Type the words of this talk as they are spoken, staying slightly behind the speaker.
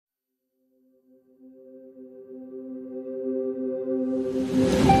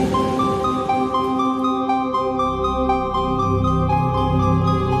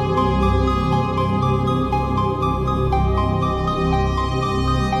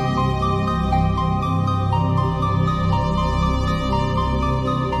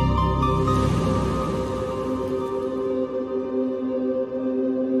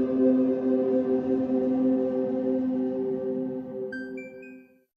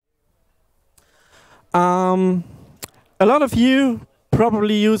Um, a lot of you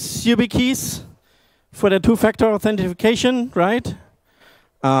probably use YubiKeys for the two-factor authentication, right?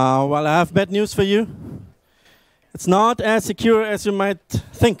 Well, I have bad news for you. It's not as secure as you might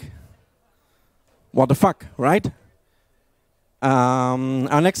think. What the fuck, right?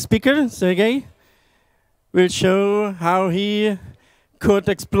 Our next speaker, Sergey, will show how he could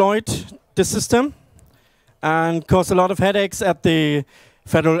exploit the system and cause a lot of headaches at the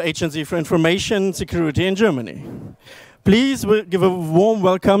Federal Agency for Information Security in Germany. Please give a warm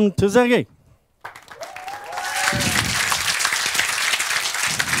welcome to Sergey.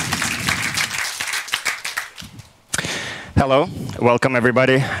 Hello, welcome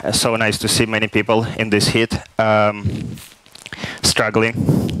everybody. So nice to see many people in this heat, struggling.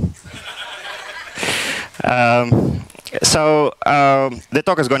 The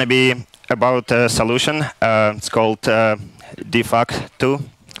talk is going to be about a solution. It's called de.fac2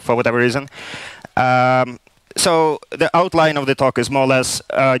 for whatever reason. So the outline of the talk is more or less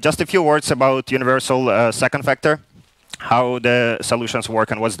just a few words about universal second factor, how the solutions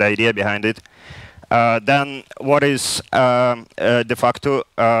work and what's the idea behind it. Then what is de.fac2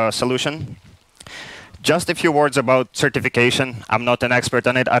 solution? Just a few words about certification. I'm not an expert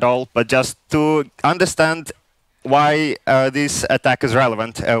on it at all, but just to understand why this attack is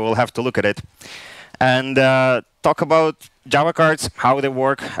relevant, we'll have to look at it. And talk about Java cards, how they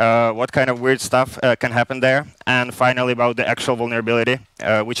work, what kind of weird stuff can happen there, and finally about the actual vulnerability,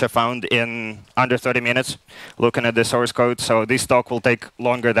 which I found in under 30 minutes, looking at the source code. So this talk will take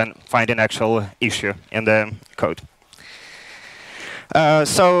longer than finding actual issue in the code.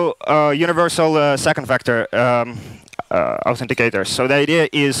 Universal second factor authenticators. So the idea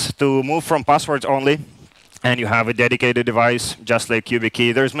is to move from passwords only, and you have a dedicated device, just like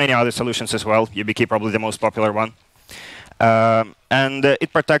YubiKey. There's many other solutions as well. YubiKey probably the most popular one. It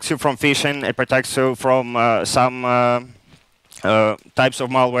protects you from phishing. It protects you from some types of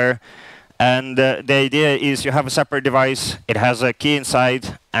malware. And the idea is you have a separate device. It has a key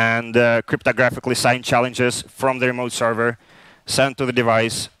inside and cryptographically signed challenges from the remote server sent to the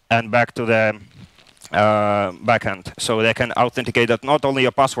device and back to the backend. So they can authenticate that not only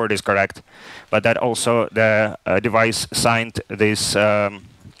your password is correct, but that also the device signed this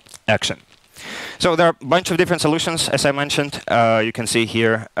action. So there are a bunch of different solutions, as I mentioned. You can see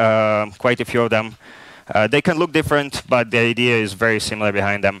here quite a few of them. They can look different, but the idea is very similar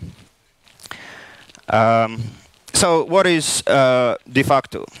behind them. So what is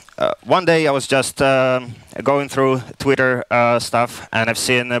de.fac2? One day I was just going through Twitter stuff, and I've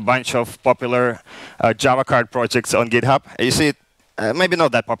seen a bunch of popular Java card projects on GitHub. You see it, maybe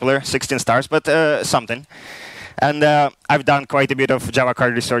not that popular, 16 stars, but something. And I've done quite a bit of Java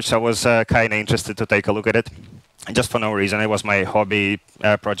card research, so I was kind of interested to take a look at it, just for no reason. It was my hobby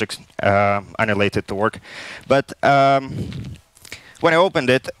project, unrelated to work. But when I opened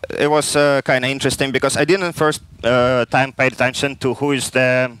it, it was kind of interesting because I didn't first time pay attention to who is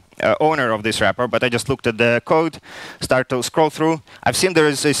the owner of this wrapper, but I just looked at the code, start to scroll through. I've seen there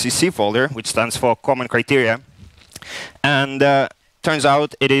is a CC folder, which stands for Common Criteria. And turns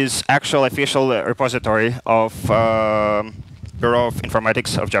out it is actual official repository of Bureau of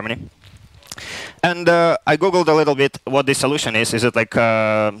Informatics of Germany. And I Googled a little bit what the solution is. Is it like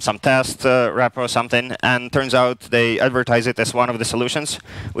some test wrapper or something? And turns out they advertise it as one of the solutions,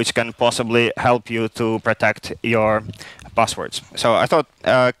 which can possibly help you to protect your passwords. So I thought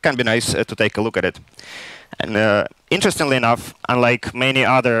it can be nice to take a look at it. And interestingly enough, unlike many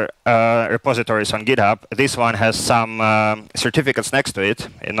other repositories on GitHub, this one has some certificates next to it,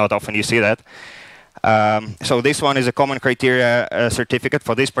 and not often you see that. So this one is a common criteria certificate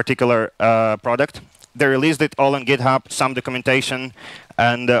for this particular product. They released it all on GitHub, some documentation,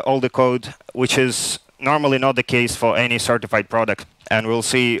 and all the code, which is normally not the case for any certified product. And we'll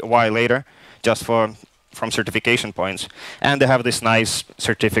see why later, just from certification points. And they have this nice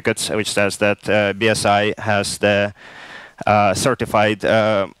certificates, which says that BSI has the certified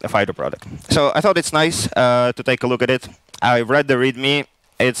FIDO product. So I thought it's nice to take a look at it. I read the README.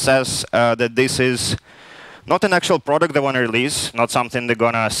 It says that this is not an actual product they want to release, not something they're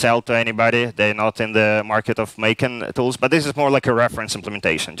going to sell to anybody. They're not in the market of making tools, but this is more like a reference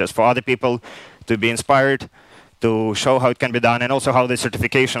implementation, just for other people to be inspired, to show how it can be done, and also how the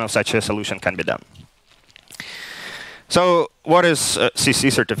certification of such a solution can be done. So what is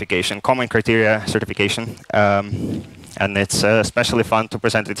CC certification, Common Criteria Certification? And it's especially fun to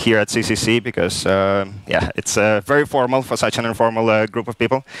present it here at CCC because, yeah, it's very formal for such an informal group of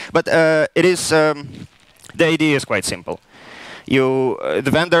people. But it is, the idea is quite simple. The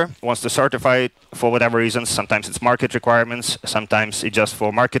vendor wants to certify it for whatever reasons. Sometimes it's market requirements. Sometimes it's just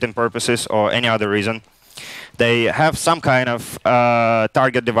for marketing purposes or any other reason. They have some kind of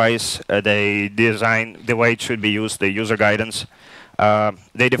target device. They design the way it should be used, the user guidance.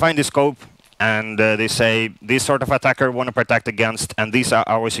 They define the scope, and they say, this sort of attacker want to protect against, and these are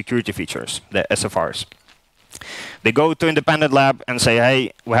our security features, the SFRs. They go to independent lab and say,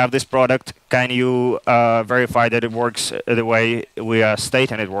 hey, we have this product. Can you verify that it works the way we are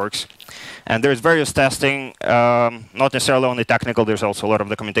stating it works? And there's various testing, not necessarily only technical. There's also a lot of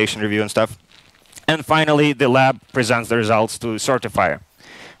documentation review and stuff. And finally, the lab presents the results to the certifier.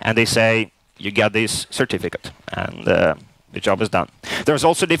 And they say, you get this certificate. And the job is done. There's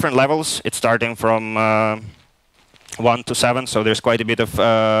also different levels. It's starting from 1 to 7. So there's quite a bit of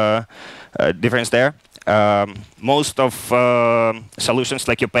difference there. Most of solutions,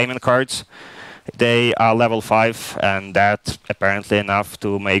 like your payment cards, they are level 5. And that's apparently enough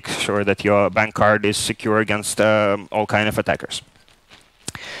to make sure that your bank card is secure against all kind of attackers.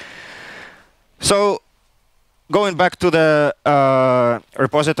 So going back to the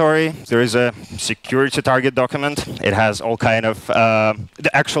repository, there is a security target document. It has all kind of the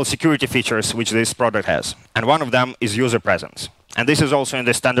actual security features which this product has. And one of them is user presence. And this is also in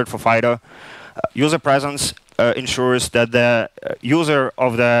the standard for FIDO. User presence ensures that the user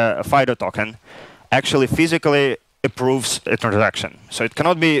of the FIDO token actually physically approves a transaction. So it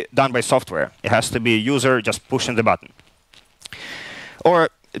cannot be done by software. It has to be a user just pushing the button, or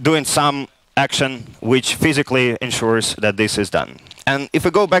doing some action which physically ensures that this is done. And if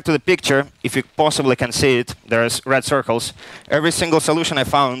we go back to the picture, if you possibly can see it, there's red circles. Every single solution I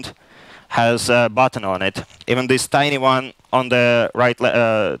found has a button on it. Even this tiny one on the right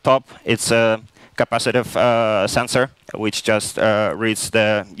top, it's a capacitive sensor, which just reads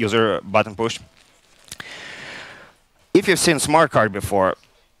the user button push. If you've seen smart card before,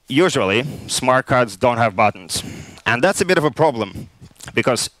 usually smart cards don't have buttons. And that's a bit of a problem,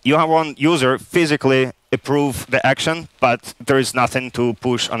 because you have one user physically approve the action, but there is nothing to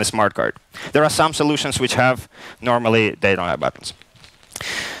push on a smart card. There are some solutions which have, normally they don't have buttons.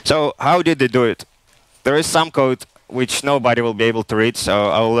 So how did they do it? There is some code which nobody will be able to read, so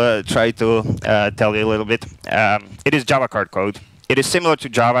I'll try to tell you a little bit. It is Java card code. It is similar to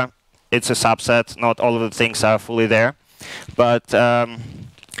Java. It's a subset. Not all of the things are fully there. But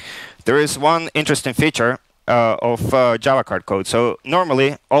there is one interesting feature of Java card code. So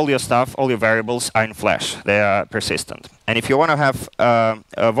normally, all your stuff, all your variables are in Flash. They are persistent. And if you want to have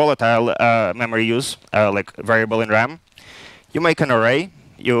a volatile memory use, like variable in RAM, you make an array.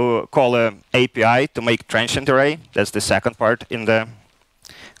 You call an API to make transient array. That's the second part in the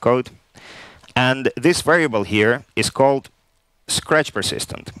code. And this variable here is called scratch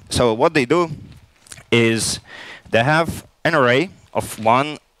persistent. So what they do is they have an array of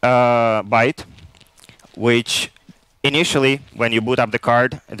 1 byte, which initially, when you boot up the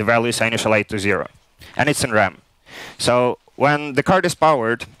card, the values are initialized to 0. And it's in RAM. So when the card is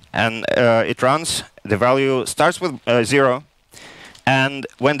powered and it runs, the value starts with 0. And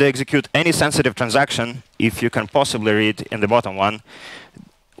when they execute any sensitive transaction, if you can possibly read in the bottom one,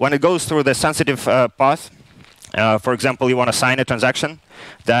 when it goes through the sensitive path, for example, you want to sign a transaction,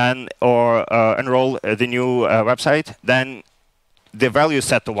 then or enroll the new website, then the value is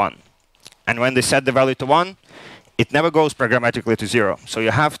set to 1. And when they set the value to 1, it never goes programmatically to 0. So you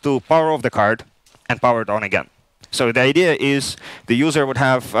have to power off the card and power it on again. So the idea is the user would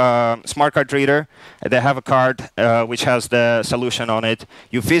have a smart card reader. They have a card which has the solution on it.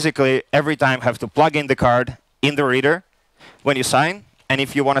 You physically, every time, have to plug in the card in the reader when you sign. And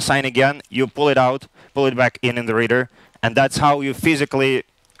if you want to sign again, you pull it out, pull it back in the reader. And that's how you physically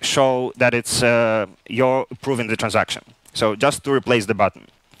show that it's you're approving the transaction. So just to replace the button.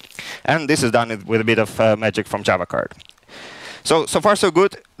 And this is done with a bit of magic from Java card. So far so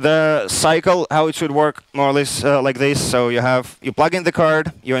good. The cycle, how it should work, more or less like this. So you plug in the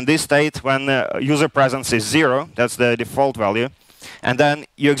card, you're in this state when user presence is 0, that's the default value. And then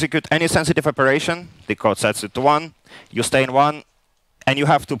you execute any sensitive operation, the code sets it to 1, you stay in 1, and you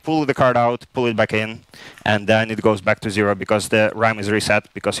have to pull the card out, pull it back in, and then it goes back to 0 because the RAM is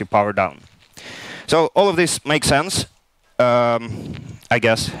reset because you power down. So all of this makes sense, I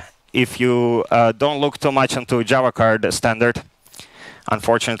guess. If you don't look too much into Java card standard,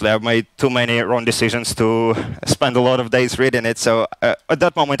 unfortunately, I've made too many wrong decisions to spend a lot of days reading it. So at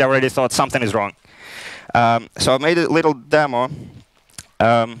that moment, I already thought something is wrong. So I made a little demo.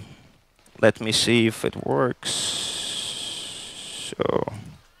 Let me see if it works. So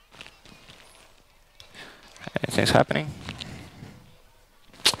anything's happening?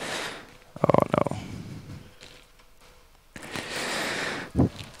 Oh, no.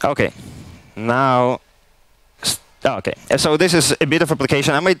 Okay, now. Okay, so this is a bit of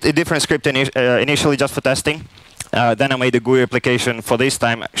application. I made a different script initially just for testing. Then I made a GUI application for this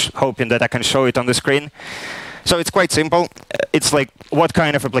time, hoping that I can show it on the screen. So it's quite simple. It's like what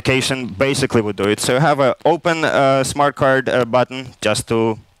kind of application basically would do it. So you have an open smart card button just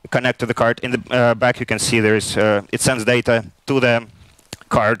to connect to the card. In the back you can see there's it sends data to the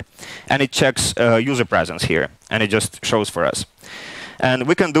card, and it checks user presence here, and it just shows for us. And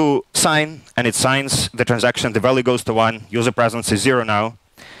we can do sign, and it signs the transaction. The value goes to 1. User presence is 0 now.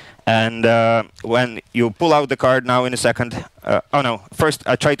 And when you pull out the card now in a second, oh no, first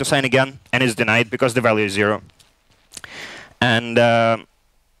I try to sign again, and it's denied because the value is 0. And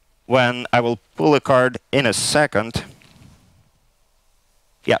when I will pull a card in a second,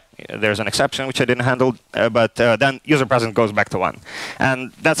 yeah, there's an exception which I didn't handle, but then user presence goes back to 1.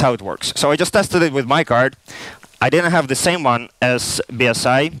 And that's how it works. So I just tested it with my card. I didn't have the same one as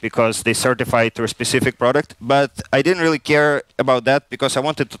BSI because they certify to a specific product, but I didn't really care about that because I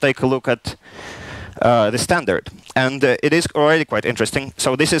wanted to take a look at the standard. And it is already quite interesting.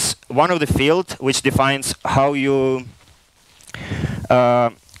 So this is one of the fields which defines how you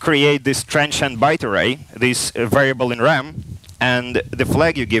create this transient byte array, this variable in RAM, and the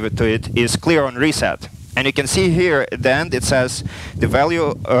flag you give it to it is clear on reset. And you can see here at the end it says the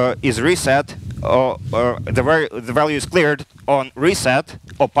value is reset, or the value is cleared on reset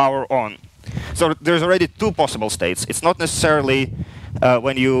or power on. So there's already 2 possible states. It's not necessarily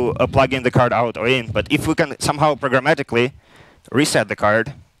when you plug in the card out or in, but if we can somehow programmatically reset the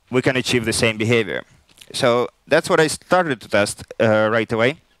card, we can achieve the same behavior. So that's what I started to test right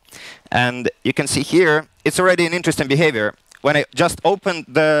away. And you can see here, it's already an interesting behavior. When I just open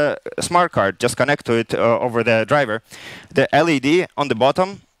the smart card, just connect to it over the driver, the LED on the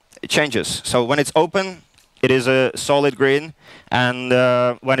bottom changes. So when it's open, it is a solid green, and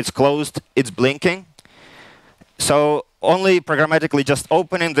when it's closed, it's blinking. So only programmatically just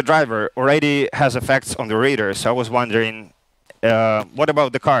opening the driver already has effects on the reader. So I was wondering, what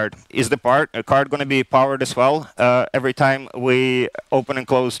about the card? Is the card going to be powered as well every time we open and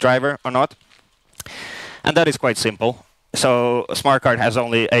close driver or not? And that is quite simple. So a smart card has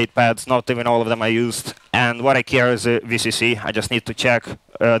only 8 pads, not even all of them I used. And what I care is a VCC. I just need to check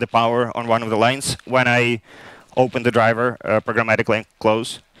the power on one of the lines when I open the driver programmatically and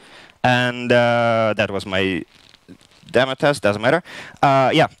close. And that was my demo test, doesn't matter.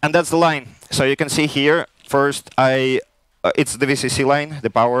 Yeah, and that's the line. So you can see here, first it's the VCC line, the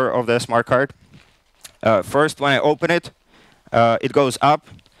power of the smart card. First, when I open it, it goes up.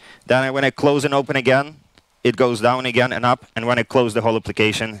 Then when I close and open again, it goes down again and up, and when I close the whole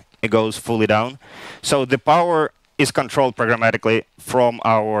application, it goes fully down. So the power is controlled programmatically from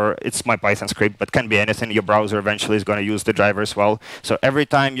it's my Python script, but can be anything. Your browser eventually is going to use the driver as well. So every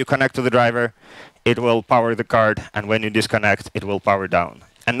time you connect to the driver, it will power the card, and when you disconnect, it will power down.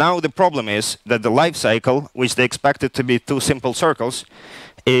 And now the problem is that the life cycle, which they expected to be 2 simple circles,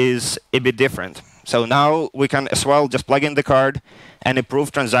 is a bit different. So now we can as well just plug in the card and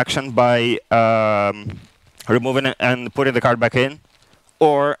approve transaction by removing it and putting the card back in,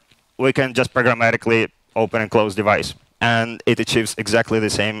 or we can just programmatically open and close device, and it achieves exactly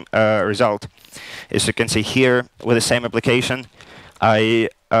the same result. As you can see here, with the same application, I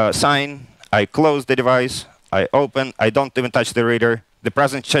sign, I close the device, I open, I don't even touch the reader, the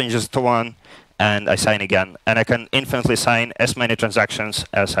presence changes to 1, and I sign again. And I can infinitely sign as many transactions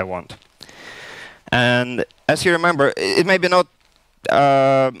as I want. And as you remember, it may be not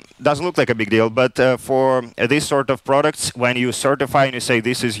doesn't look like a big deal, but for these sort of products, when you certify and you say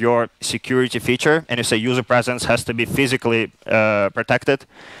this is your security feature, and you say user presence has to be physically protected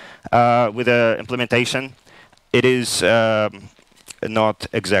with the implementation, it is not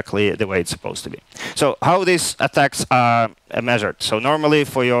exactly the way it's supposed to be. So how these attacks are measured? So normally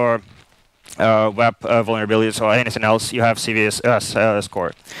for your web vulnerabilities or anything else, you have CVS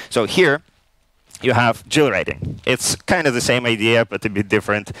score. So here, you have Jill rating. It's kind of the same idea, but a bit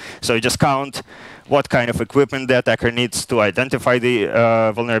different. So you just count what kind of equipment the attacker needs to identify the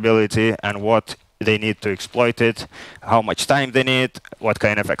vulnerability and what they need to exploit it, how much time they need, what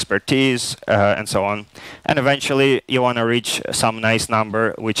kind of expertise, and so on. And eventually, you want to reach some nice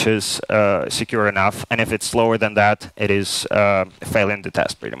number which is secure enough. And if it's lower than that, it is failing the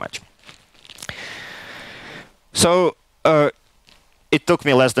test pretty much. So it took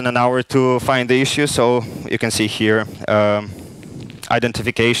me less than an hour to find the issue, so you can see here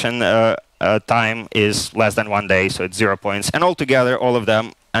identification time is less than 1 day, so it's 0 points. And altogether, all of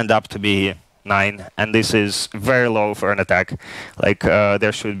them end up to be 9, and this is very low for an attack. Like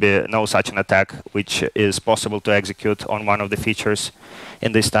there should be no such an attack which is possible to execute on one of the features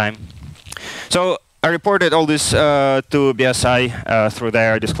in this time. So I reported all this to BSI through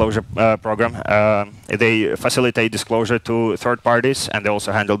their disclosure program. They facilitate disclosure to third parties, and they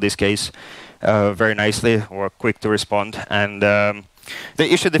also handle this case very nicely, were quick to respond. And they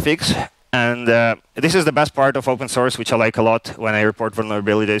issued the fix. And this is the best part of open source, which I like a lot when I report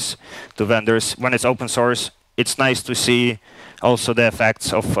vulnerabilities to vendors. When it's open source, it's nice to see also the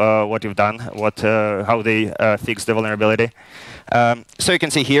effects of what you've done, how they fix the vulnerability. So you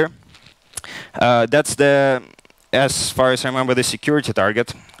can see here, that's as far as I remember, the security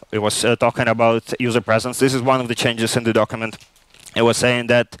target. It was talking about user presence. This is one of the changes in the document. It was saying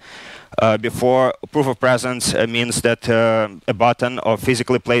that before, proof of presence means that a button or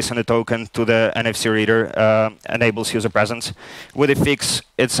physically placing a token to the NFC reader enables user presence. With the fix,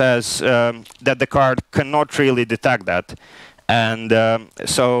 it says that the card cannot really detect that. And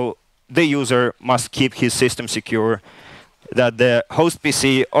so the user must keep his system secure, that the host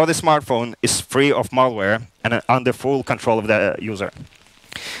PC or the smartphone is free of malware and under full control of the user.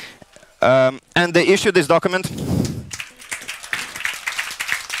 And they issued this document.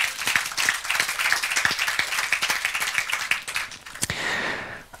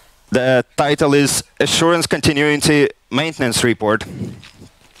 The title is Assurance Continuity Maintenance Report.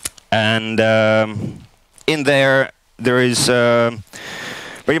 And in there is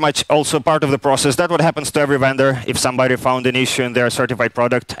pretty much also part of the process. That's what happens to every vendor. If somebody found an issue in their certified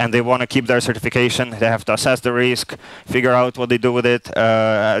product and they want to keep their certification, they have to assess the risk, figure out what they do with it,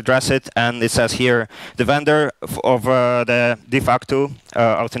 address it. And it says here, the vendor of the de.fac2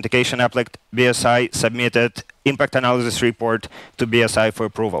 authentication applet, BSI, submitted impact analysis report to BSI for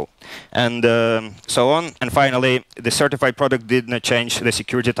approval. And so on. And finally, the certified product did not change. The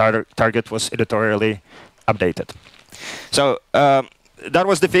security target was editorially updated. So that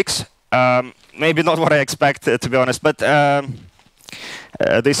was the fix. Maybe not what I expect, to be honest, but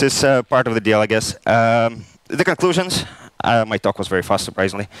this is part of the deal, I guess. The conclusions, my talk was very fast,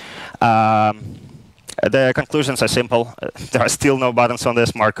 surprisingly. The conclusions are simple. There are still no buttons on the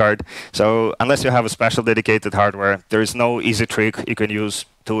smart card. So unless you have a special dedicated hardware, there is no easy trick you can use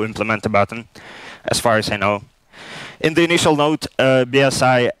to implement a button, as far as I know. In the initial note,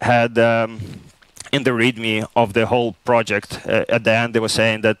 BSI had in the README of the whole project, at the end they were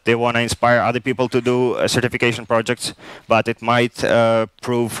saying that they want to inspire other people to do certification projects, but it might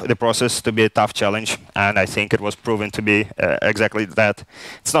prove the process to be a tough challenge, and I think it was proven to be exactly that.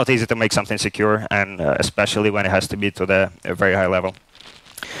 It's not easy to make something secure, and especially when it has to be to the very high level.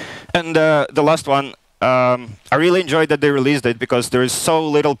 And the last one, I really enjoyed that they released it because there is so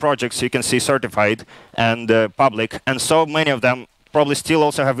little projects you can see certified and public, and so many of them probably still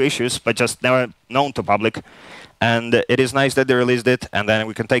also have issues, but just never known to public. And it is nice that they released it, and then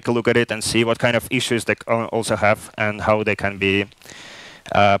we can take a look at it and see what kind of issues they also have and how they can be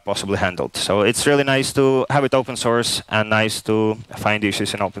possibly handled. So it's really nice to have it open source and nice to find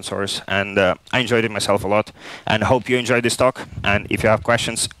issues in open source. And I enjoyed it myself a lot, and hope you enjoyed this talk. And if you have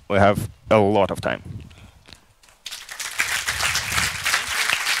questions, we have a lot of time.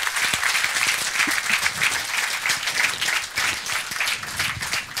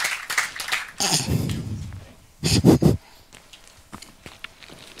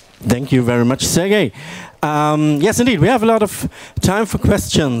 Thank you very much, Sergey. Yes, indeed, we have a lot of time for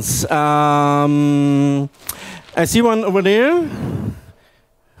questions. I see one over there.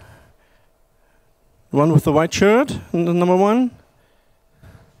 One with the white shirt, number one.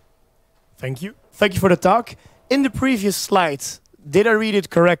 Thank you. Thank you for the talk. In the previous slide, did I read it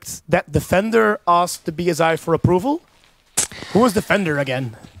correct that the vendor asked the BSI for approval? Who was the vendor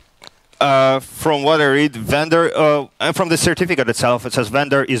again? From what I read, vendor, and from the certificate itself, it says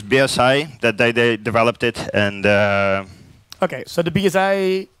vendor is BSI, that they developed it, and... Okay, so the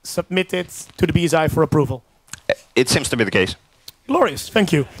BSI submitted to the BSI for approval. It seems to be the case. Glorious,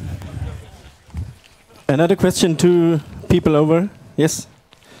 thank you. Another question to people over, yes?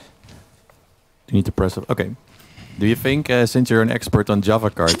 You need to press it. Okay. Do you think, since you're an expert on Java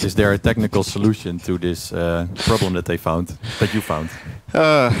card, is there a technical solution to this problem that they found, that you found?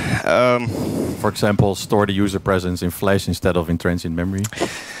 For example, store the user presence in flash instead of in transient memory?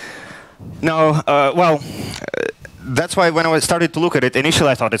 No, well, that's why when I started to look at it, initially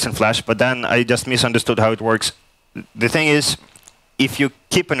I thought it's in flash, but then I just misunderstood how it works. The thing is, if you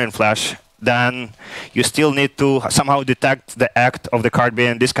keep it in flash, then you still need to somehow detect the act of the card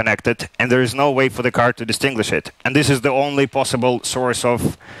being disconnected, and there is no way for the card to distinguish it. And this is the only possible source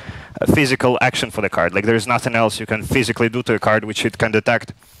of physical action for the card. Like, there is nothing else you can physically do to a card which it can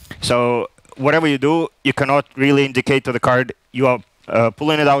detect. So whatever you do, you cannot really indicate to the card you are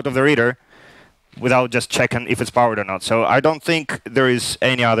pulling it out of the reader without just checking if it's powered or not. So I don't think there is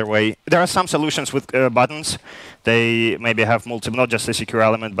any other way. There are some solutions with buttons. They maybe have multiple, not just a secure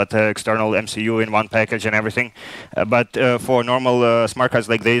element, but external MCU in one package and everything. But for normal smart cards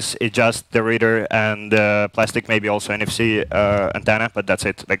like this, it's just the reader and plastic, maybe also NFC antenna, but that's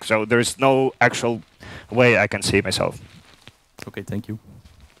it. Like, so there's no actual way I can see myself. Okay, thank you.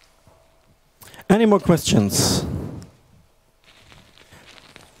 Any more questions?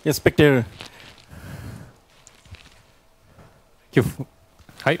 Yes, back there.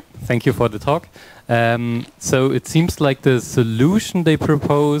 Hi, thank you for the talk. So it seems like the solution they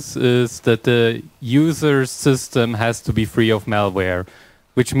propose is that the user system has to be free of malware,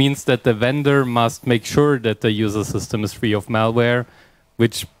 which means that the vendor must make sure that the user system is free of malware,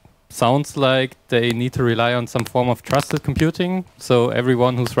 which sounds like they need to rely on some form of trusted computing. So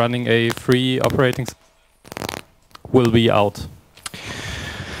everyone who's running a free operating system will be out.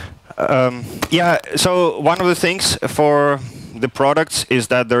 Yeah, so one of the things for the products is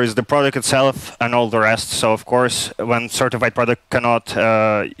that there is the product itself and all the rest. So of course, when certified product cannot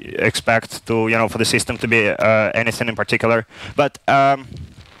expect to, for the system to be anything in particular. But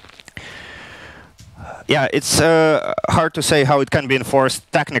yeah, it's hard to say how it can be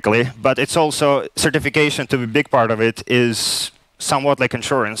enforced technically, but it's also certification, to be a big part of it, is somewhat like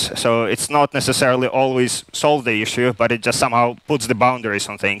insurance. So it's not necessarily always solve the issue, but it just somehow puts the boundaries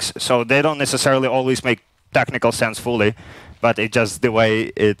on things. So they don't necessarily always make technical sense fully, but it's just the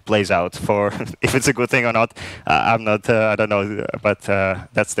way it plays out. For if it's a good thing or not, I'm not, I don't know, but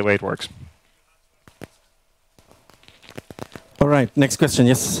that's the way it works. All right, next question,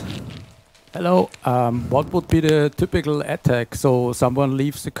 yes. Hello, what would be the typical attack? So someone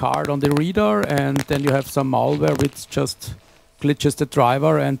leaves the card on the reader and then you have some malware which just glitches the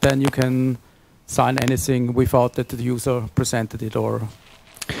driver and then you can sign anything without that the user presented it, or?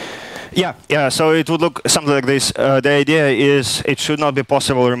 Yeah. So it would look something like this. The idea is it should not be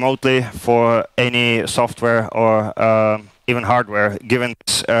possible remotely for any software or even hardware, given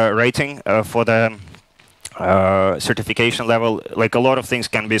this rating for the certification level. Like, a lot of things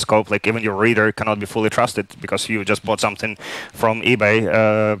can be scoped. Like, even your reader cannot be fully trusted because you just bought something from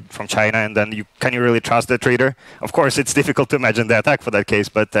eBay from China, and then can you really trust that reader? Of course, it's difficult to imagine the attack for that case,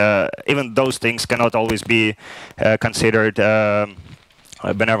 but even those things cannot always be considered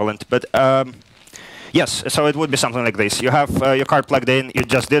benevolent. But yes, so it would be something like this. You have your card plugged in, you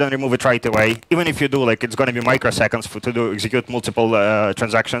just didn't remove it right away. Even if you do, like, it's going to be microseconds to execute multiple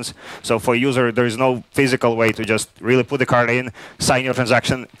transactions. So for a user, there is no physical way to just really put the card in, sign your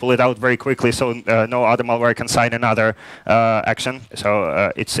transaction, pull it out very quickly, so no other malware can sign another action.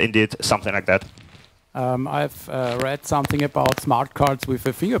 So it's indeed something like that. I've read something about smart cards with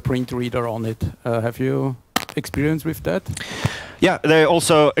a fingerprint reader on it. Have you experience with that? Yeah, they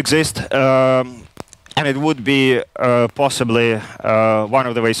also exist. And it would be possibly one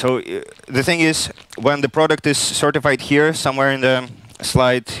of the ways. So the thing is, when the product is certified here, somewhere in the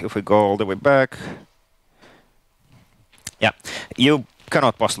slide, if we go all the way back, yeah, you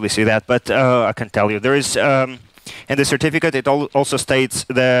cannot possibly see that, but I can tell you. There is, in the certificate, it also states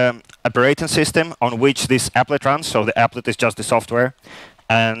the operating system on which this applet runs. So the applet is just the software.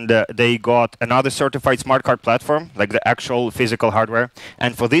 And they got another certified smart card platform, like the actual physical hardware.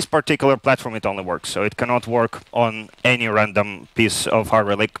 And for this particular platform, it only works. So it cannot work on any random piece of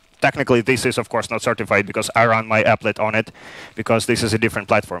hardware. Like, technically, this is, of course, not certified because I run my applet on it, because this is a different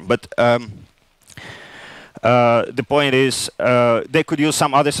platform. But the point is, they could use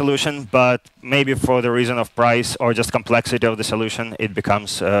some other solution, but maybe for the reason of price or just complexity of the solution, it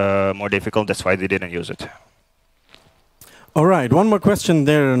becomes more difficult. That's why they didn't use it. All right, one more question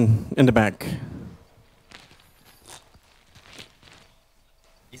there in the back.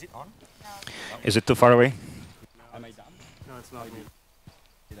 Is it on? No. Is it too far away? Am I done? No, it's not.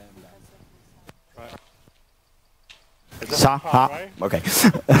 Okay.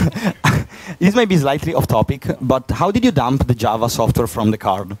 This may be slightly off topic, but how did you dump the Java software from the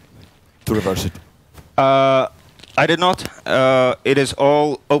card to reverse it? I did not. It is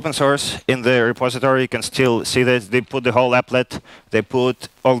all open source in the repository. You can still see that they put the whole applet, they put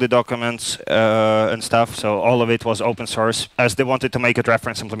all the documents and stuff. So all of it was open source. As they wanted to make it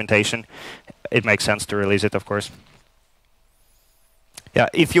reference implementation, it makes sense to release it, of course. Yeah,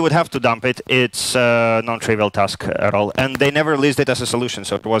 if you would have to dump it, it's a non-trivial task at all. And they never released it as a solution,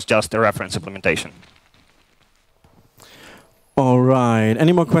 so it was just a reference implementation. All right,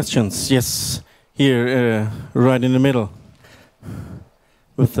 any more questions? Yes. Here, right in the middle,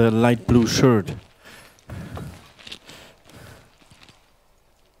 with the light blue shirt.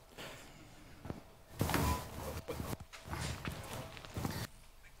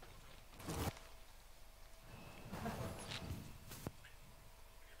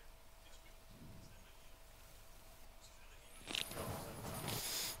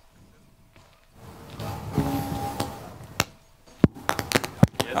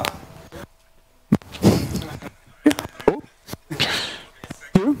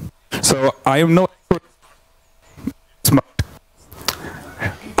 I am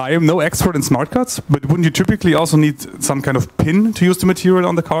no expert in smart cards, but wouldn't you typically also need some kind of pin to use the material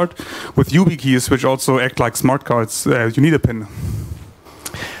on the card? With YubiKeys, which also act like smart cards, you need a pin.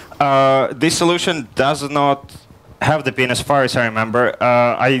 This solution does not have the pin, as far as I remember.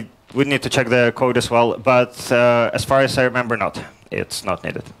 I would need to check the code as well, but as far as I remember, not. It's not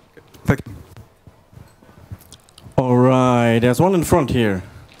needed. Thank you. All right, there's one in front here,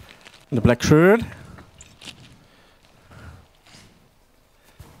 in the black shirt.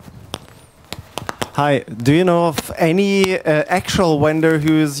 Hi, do you know of any actual vendor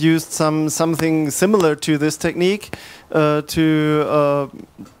who has used something similar to this technique to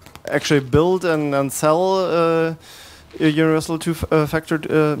actually build and sell universal two-factor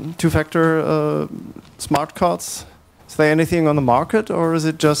smart cards? Is there anything on the market, or is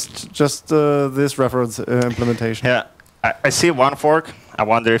it just this reference implementation? Yeah, I see one fork. I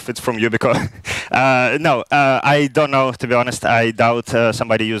wonder if it's from Yubico. No, I don't know, to be honest. I doubt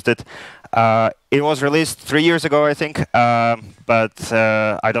somebody used it. It was released 3 years ago, I think, but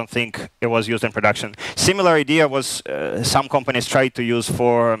I don't think it was used in production. Similar idea was some companies tried to use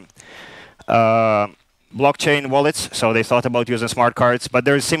for blockchain wallets, so they thought about using smart cards, but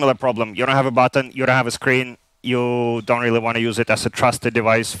there's a similar problem. You don't have a button, you don't have a screen, you don't really want to use it as a trusted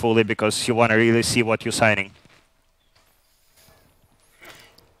device fully because you want to really see what you're signing.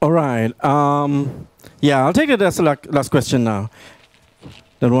 All right. Yeah, I'll take it as the last question now.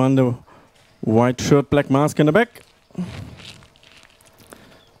 The one, the white shirt, black mask in the back.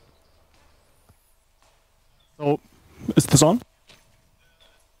 So, is this on?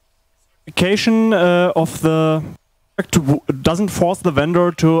 Certification of the doesn't force the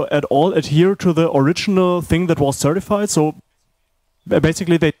vendor to at all adhere to the original thing that was certified. So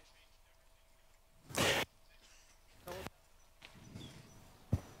basically, they.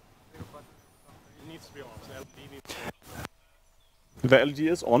 The LED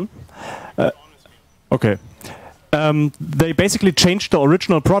is on. Okay. They basically changed the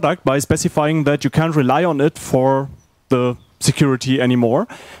original product by specifying that you can't rely on it for the security anymore.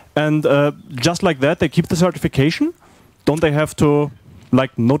 And just like that, they keep the certification. Don't they have to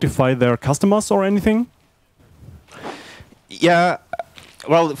like notify their customers or anything? Yeah.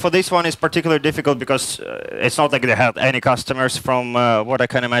 Well, for this one, it's particularly difficult because it's not like they have any customers from what I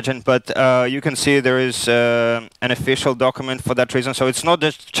can imagine. But you can see there is an official document for that reason. So it's not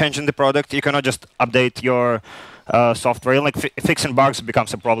just changing the product. You cannot just update your software. Like fixing bugs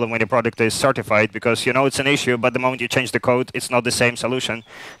becomes a problem when your product is certified because you know it's an issue, but the moment you change the code, it's not the same solution.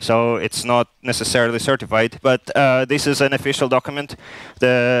 So it's not necessarily certified. But this is an official document,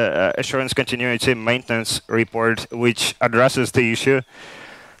 the Assurance Continuity Maintenance Report, which addresses the issue.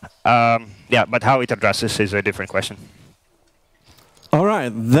 Yeah, but how it addresses is a different question. All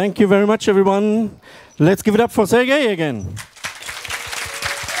right. Thank you very much, everyone. Let's give it up for Sergey again.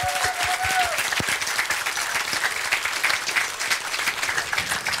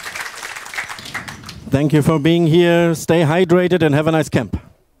 Thank you for being here. Stay hydrated and have a nice camp.